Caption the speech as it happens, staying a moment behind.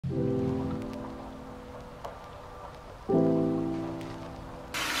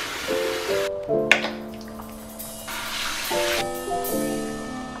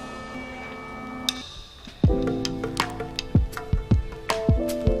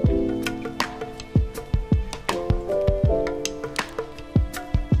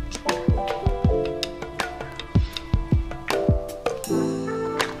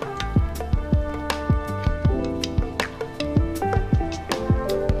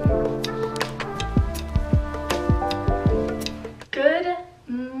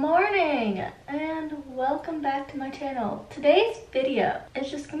welcome back to my channel. Today's video is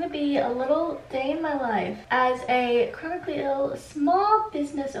just gonna be a little day in my life as a chronically ill small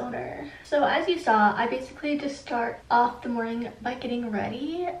business owner. So as you saw, I basically just start off the morning by getting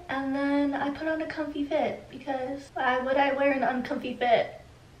ready, and then I put on a comfy fit because why would I wear an uncomfy fit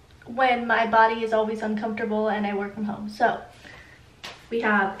when my body is always uncomfortable and I work from home? So we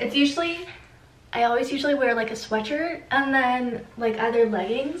have, I always usually wear like a sweatshirt and then like either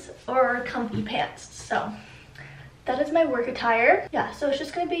leggings or comfy pants. So that is my work attire. Yeah, so it's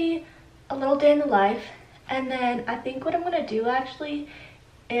just gonna be a little day in the life. And then I think what I'm gonna do actually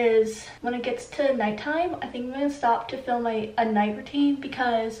is when it gets to nighttime, I think I'm gonna stop to film a night routine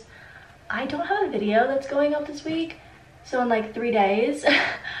because I don't have a video that's going up this week. So in like 3 days,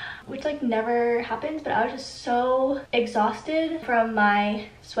 which like never happens, but I was just so exhausted from my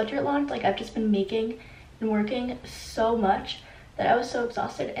sweatshirt launch. Like I've just been making and working so much that I was so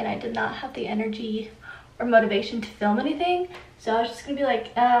exhausted and I did not have the energy or motivation to film anything. So I was just gonna be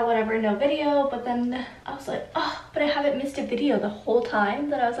like, whatever, no video. But then I was like, oh, but I haven't missed a video the whole time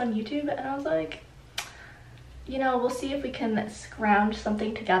that I was on YouTube. And I was like, you know, we'll see if we can scrounge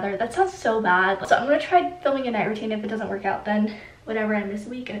something together. That sounds so bad. So I'm gonna try filming a night routine. If it doesn't work out, then whatever, I miss a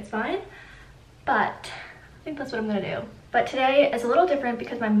week and it's fine. But I think that's what I'm gonna do. But today is a little different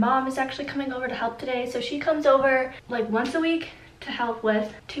because my mom is actually coming over to help today. So she comes over like once a week to help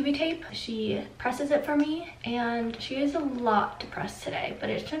with tubie tape. She presses it for me and she has a lot to press today, but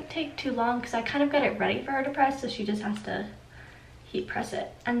it shouldn't take too long because I kind of got it ready for her to press, so she just has to heat press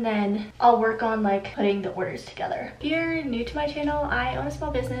it. And then I'll work on like putting the orders together. If you're new to my channel, I own a small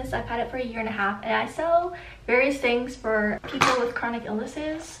business. I've had it for a 1.5 years and I sell various things for people with chronic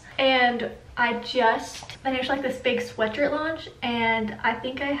illnesses. And I just finished like this big sweatshirt launch and I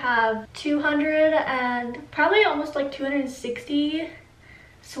think I have 200 and probably almost like 260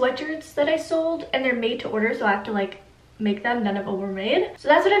 sweatshirts that I sold, and they're made to order, so I have to like make them. None of them were made. So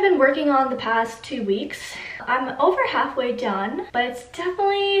that's what I've been working on the past 2 weeks. I'm over halfway done, but it's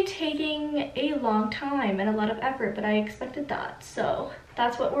definitely taking a long time and a lot of effort, but I expected that. So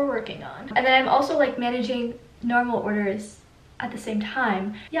that's what we're working on. And then I'm also like managing normal orders at the same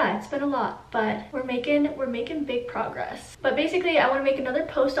time. Yeah, it's been a lot, but we're making big progress. But basically I want to make another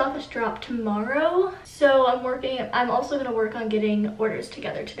post office drop tomorrow. So I'm also going to work on getting orders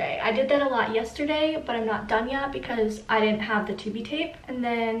together today. I did that a lot yesterday, but I'm not done yet because I didn't have the tubie tape. And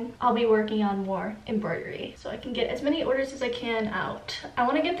then I'll be working on more embroidery so I can get as many orders as I can out. I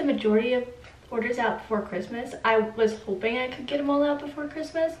want to get the majority of orders out before Christmas. I was hoping I could get them all out before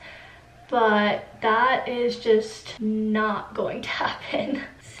Christmas, but that is just not going to happen.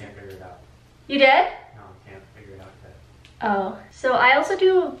 Can't figure it out. You did? No, I can't figure it out yet. Oh, so I also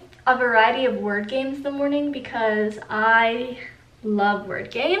do a variety of word games in the morning because I love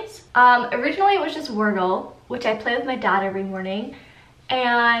word games. Originally it was just Wordle, which I play with my dad every morning,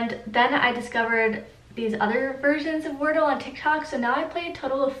 and then I discovered these other versions of Wordle on TikTok, so now I play a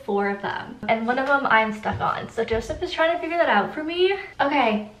total of 4 of them, and one of them I'm stuck on. So Joseph is trying to figure that out for me.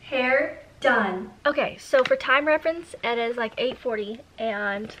 Okay, hair done. Okay, so for time reference, it is like 8:40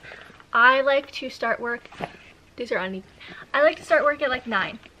 and I like to start work, these are uneven. I like to start work at like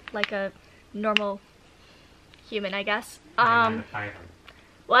 9, like a normal human, I guess. Like a 9 to 5.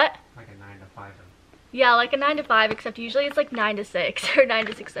 What? Like a 9 to 5. Yeah, like a 9 to 5, except usually it's like 9 to 6 or 9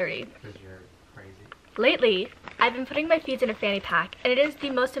 to 6:30. Because you're crazy. Lately, I've been putting my feeds in a fanny pack, and it is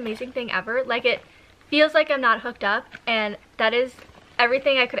the most amazing thing ever. Like, it feels like I'm not hooked up, and that is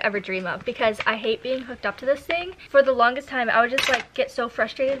everything I could ever dream of because I hate being hooked up to this thing. For the longest time, I would just like get so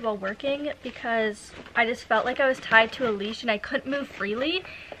frustrated while working because I just felt like I was tied to a leash and I couldn't move freely.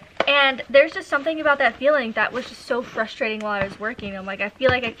 And there's just something about that feeling that was just so frustrating while I was working. I'm like, I feel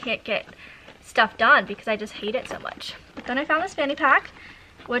like I can't get stuff done because I just hate it so much. But then I found this fanny pack,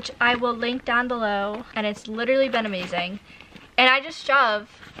 which I will link down below, and it's literally been amazing. And I just shove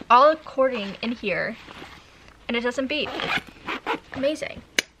all the cording in here and it doesn't beep. Amazing.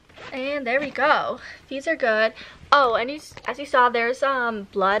 And there we go. These are good. Oh, and as you saw, there's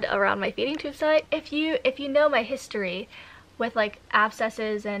blood around my feeding tube site. If you know my history with like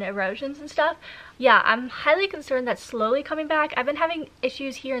abscesses and erosions and stuff, yeah, I'm highly concerned that's slowly coming back. I've been having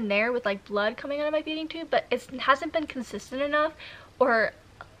issues here and there with like blood coming out of my feeding tube, but it hasn't been consistent enough or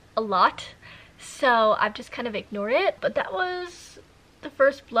a lot, so I've just kind of ignored it. But that was the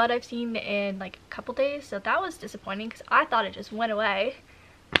first blood I've seen in like a couple days, so that was disappointing because I thought it just went away.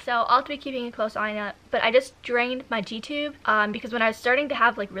 So I'll have to be keeping a close eye on it. But I just drained my G-tube because when I was starting to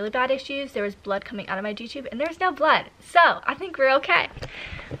have like really bad issues, there was blood coming out of my G-tube and there's no blood. So I think we're okay.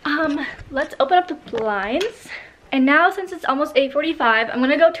 Let's open up the blinds. And now since it's almost 8:45, I'm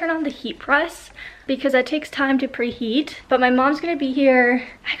gonna go turn on the heat press because that takes time to preheat. But my mom's gonna be here.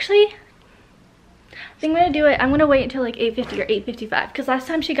 Actually, I think I'm gonna wait until like 8:50 or 8:55 because last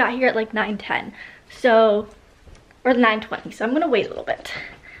time she got here at like 9:10. So, or 9:20, so I'm gonna wait a little bit.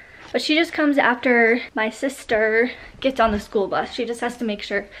 But she just comes after my sister gets on the school bus. She just has to make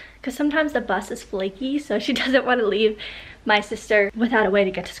sure, because sometimes the bus is flaky, so she doesn't want to leave my sister without a way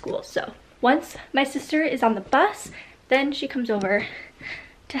to get to school. So once my sister is on the bus, then she comes over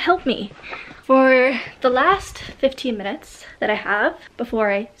to help me. For the last 15 minutes that I have before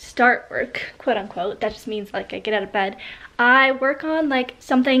I start work, quote unquote, that just means like I get out of bed, I work on like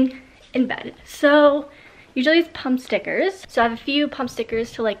something in bed. So usually it's pump stickers. So I have a few pump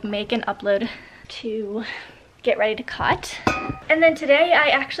stickers to like make and upload to get ready to cut. And then today I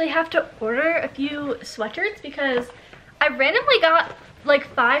actually have to order a few sweatshirts because I randomly got like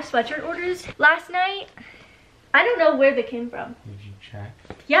 5 sweatshirt orders last night. I don't know where they came from. Did you check?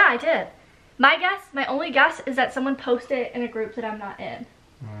 Yeah, I did. My only guess is that someone posted it in a group that I'm not in.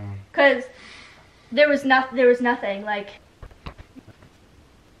 Cause there was nothing like.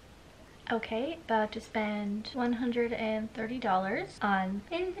 Okay, about to spend $130 on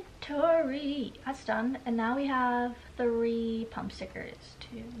inventory. That's done. And now we have 3 pump stickers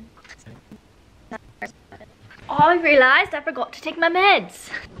to... Oh, I realized I forgot to take my meds.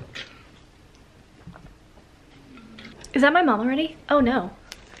 Is that my mom already? Oh no.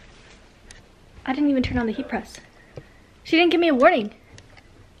 I didn't even turn on the heat press. She didn't give me a warning.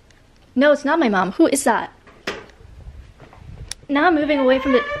 No, it's not my mom. Who is that? Now I'm moving away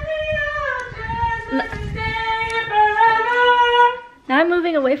from the... Now I'm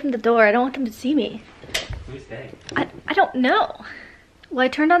moving away from the door. I don't want them to see me. Who's they? I don't know. Well, I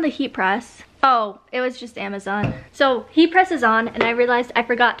turned on the heat press. Oh, it was just Amazon. So heat press is on and I realized I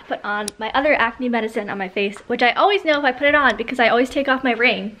forgot to put on my other acne medicine on my face, which I always know if I put it on because I always take off my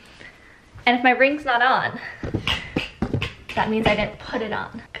ring. And if my ring's not on, that means I didn't put it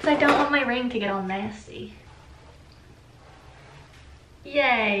on. Because I don't want my ring to get all nasty.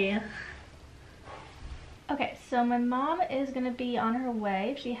 Yay. Okay, so my mom is gonna be on her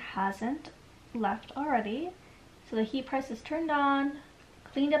way if she hasn't left already. So the heat press is turned on,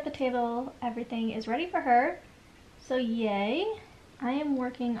 cleaned up the table, everything is ready for her. So yay. I am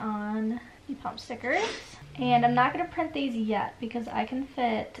working on the pump stickers. And I'm not gonna print these yet because I can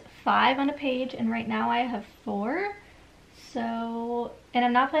fit 5 on a page and right now I have 4. So, and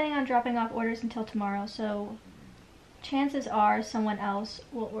I'm not planning on dropping off orders until tomorrow, so chances are someone else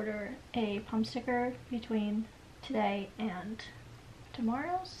will order a pump sticker between today and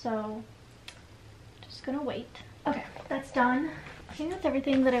tomorrow, so just gonna wait. Okay, that's done. I think that's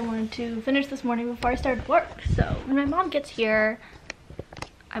everything that I wanted to finish this morning before I started work. So when my mom gets here,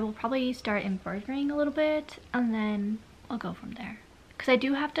 I will probably start embroidering a little bit and then I'll go from there. Because I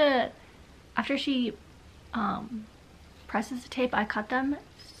do have to, after she presses the tape, I cut them,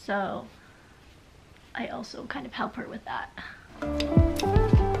 so I also kind of help her with that.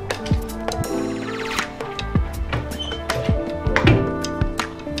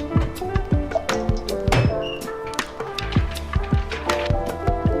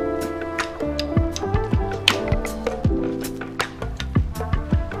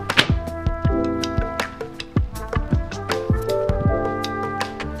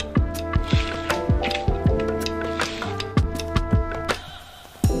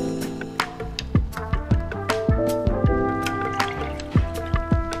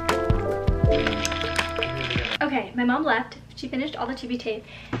 Okay, my mom left. She finished all the tubie tape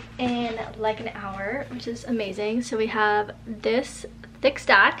in like an hour, which is amazing. So we have this thick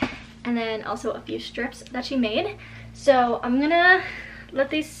stack and then also a few strips that she made. So I'm gonna let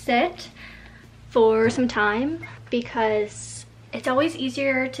these sit for some time because it's always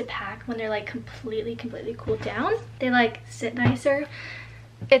easier to pack when they're like completely cooled down. They like sit nicer.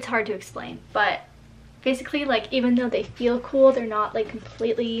 It's hard to explain, but basically like even though they feel cool, they're not like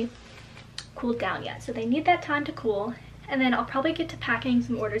completely cooled down yet, so they need that time to cool. And then I'll probably get to packing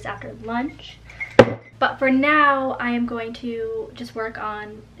some orders after lunch, but for now I am going to just work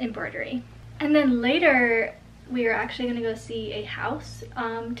on embroidery. And then later we are actually going to go see a house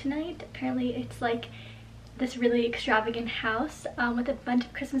tonight. Apparently it's like this really extravagant house with a bunch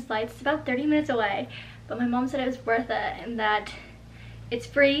of Christmas lights. It's about 30 minutes away, but my mom said it was worth it and that it's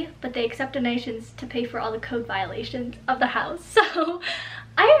free, but they accept donations to pay for all the code violations of the house. So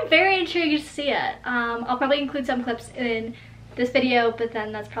I am very intrigued to see it. I'll probably include some clips in this video, but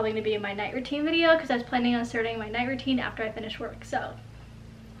then that's probably going to be in my night routine video because I was planning on starting my night routine after I finish work. So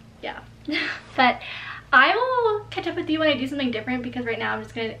yeah. But I will catch up with you when I do something different, because right now I'm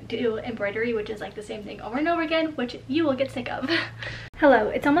just gonna do embroidery, which is like the same thing over and over again, which you will get sick of. Hello,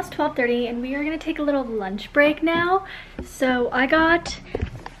 it's almost 12:30 and we are gonna take a little lunch break now. So I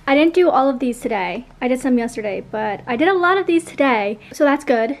didn't do all of these today. I did some yesterday, but I did a lot of these today, so that's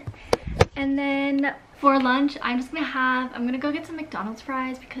good. And then for lunch, I'm gonna go get some McDonald's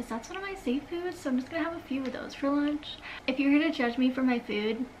fries because that's one of my safe foods, so I'm just gonna have a few of those for lunch. If you're here to judge me for my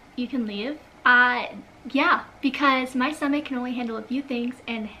food, you can leave. Yeah, because my stomach can only handle a few things,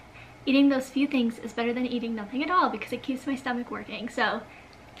 and eating those few things is better than eating nothing at all because it keeps my stomach working. So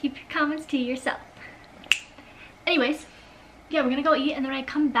keep your comments to yourself. Anyways, yeah, we're gonna go eat, and then when I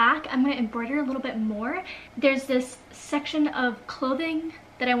come back, I'm gonna embroider a little bit more. There's this section of clothing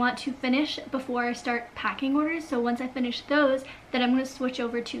that I want to finish before I start packing orders. So once I finish those, then I'm gonna switch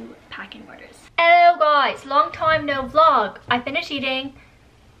over to packing orders. Hello guys, long time no vlog. I finished eating.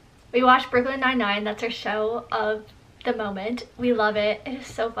 We watched Brooklyn Nine-Nine. That's our show of the moment. We love it. It is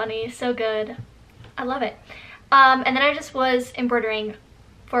so funny, so good. I love it. And then I just was embroidering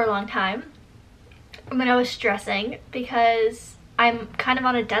for a long time. And then I was stressing because I'm kind of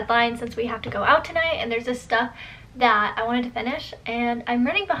on a deadline since we have to go out tonight, and there's this stuff that I wanted to finish and I'm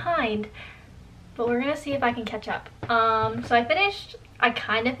running behind, but we're gonna see if I can catch up. So I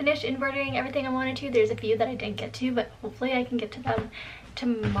kind of finished embroidering everything I wanted to. There's a few that I didn't get to, but hopefully I can get to them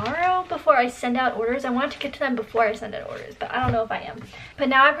tomorrow before I send out orders. I wanted to get to them before I send out orders, but I don't know if I am. But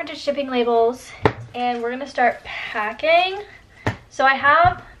now I printed shipping labels and we're gonna start packing. So I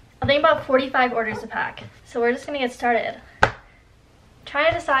think about 45 orders to pack. So we're just gonna get started. I'm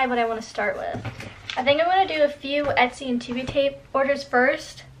trying to decide what I want to start with. I think I'm gonna do a few Etsy and tubie tape orders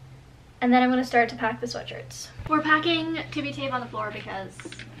first, and then I'm gonna start to pack the sweatshirts. We're packing tubie tape on the floor because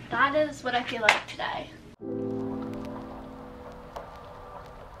that is what I feel like today.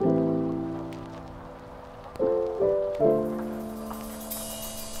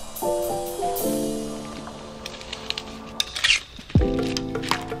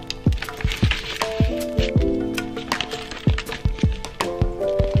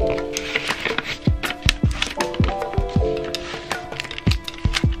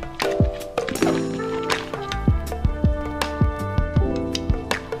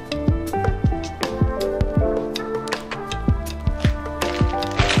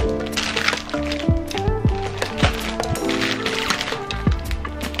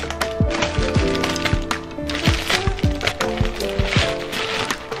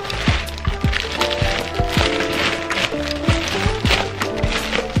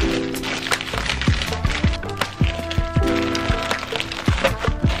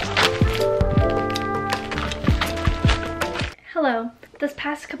 Hello. This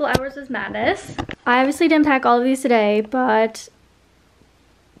past couple hours was madness. I obviously didn't pack all of these today, but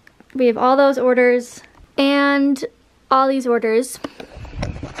we have all those orders and all these orders.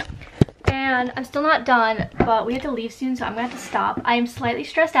 And I'm still not done, but we have to leave soon, so I'm gonna have to stop. I am slightly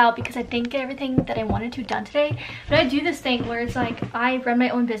stressed out because I didn't get everything that I wanted to done today. But I do this thing where it's like, I run my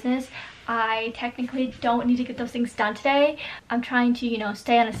own business. I technically don't need to get those things done today. I'm trying to, you know,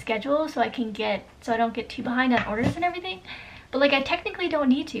 stay on a schedule so I don't get too behind on orders and everything. But like, I technically don't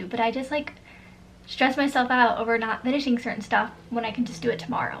need to, but I just like stress myself out over not finishing certain stuff when I can just do it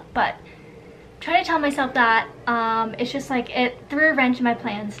tomorrow. But trying to tell myself that it's just like, it threw a wrench in my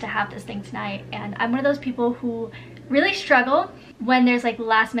plans to have this thing tonight. And I'm one of those people who really struggle when there's like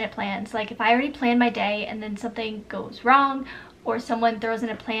last minute plans. Like if I already planned my day and then something goes wrong or someone throws in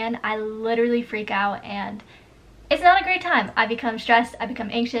a plan, I literally freak out and it's not a great time. I become stressed, I become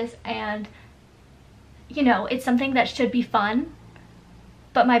anxious, and you know, it's something that should be fun,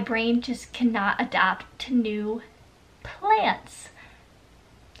 but my brain just cannot adapt to new plans.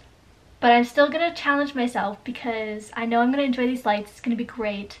 But I'm still gonna challenge myself because I know I'm gonna enjoy these lights. It's gonna be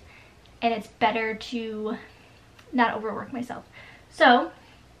great, and it's better to not overwork myself. So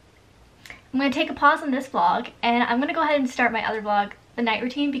I'm gonna take a pause on this vlog, and I'm gonna go ahead and start my other vlog, the night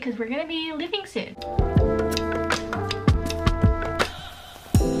routine, because we're gonna be leaving soon.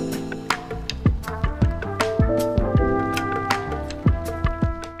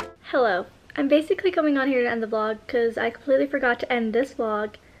 Hello. I'm basically coming on here to end the vlog because I completely forgot to end this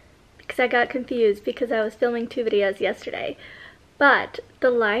vlog because I got confused because I was filming 2 videos yesterday. But the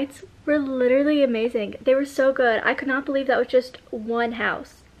lights were literally amazing. They were so good. I could not believe that was just one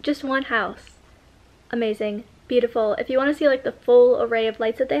house. Just one house. Amazing. Beautiful. If you want to see like the full array of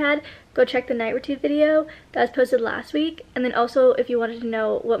lights that they had, go check the night routine video that was posted last week. And then also, if you wanted to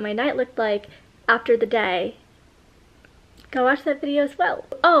know what my night looked like after the day, go watch that video as well.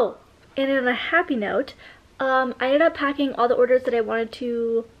 Oh, and on a happy note, I ended up packing all the orders that I wanted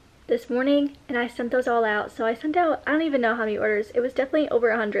to this morning and I sent those all out. So I sent out, I don't even know how many orders. It was definitely over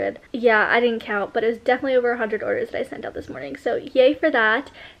 100. Yeah, I didn't count, but it was definitely over 100 orders that I sent out this morning. So yay for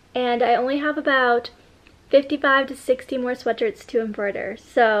that. And I only have about 55 to 60 more sweatshirts to embroider.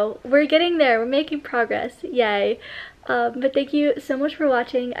 So we're getting there. We're making progress. Yay. But thank you so much for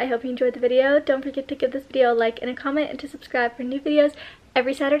watching. I hope you enjoyed the video. Don't forget to give this video a like and a comment and to subscribe for new videos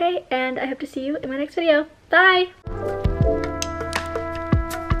every Saturday. And I hope to see you in my next video. Bye!